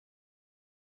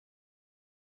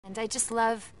And I just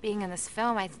love being in this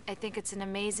film. I think it's an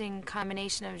amazing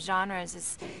combination of genres.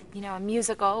 It's, a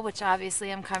musical, which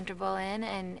obviously I'm comfortable in,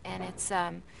 and it's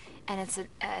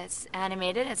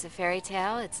animated. It's a fairy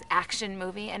tale. It's action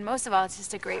movie, and most of all, it's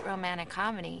just a great romantic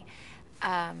comedy.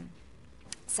 Um,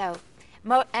 so,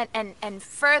 and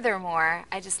furthermore,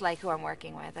 I just like who I'm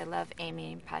working with. I love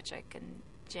Amy and Patrick and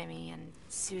Jimmy and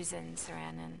Susan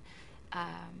Sarandon.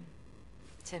 Um,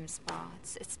 Tim Spa.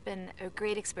 It's been a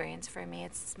great experience for me.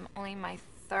 It's only my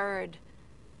third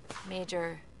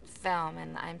major film,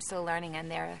 and I'm still learning, and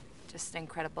they're just an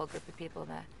incredible group of people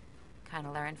to kind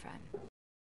of learn from.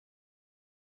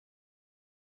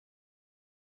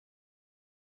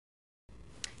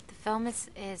 The film is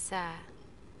it's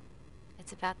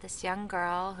about this young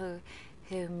girl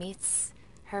who meets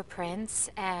her prince,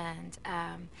 and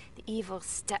the evil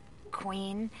step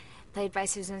queen, played by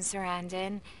Susan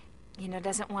Sarandon,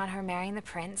 doesn't want her marrying the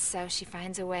prince, so she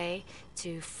finds a way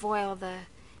to foil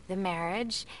the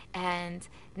marriage. And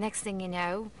next thing you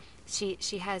know, she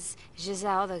has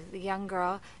Giselle, the young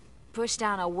girl, pushed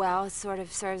down a well. It sort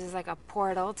of serves as like a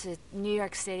portal to New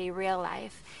York City real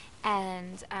life.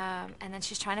 And then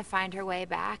she's trying to find her way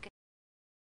back.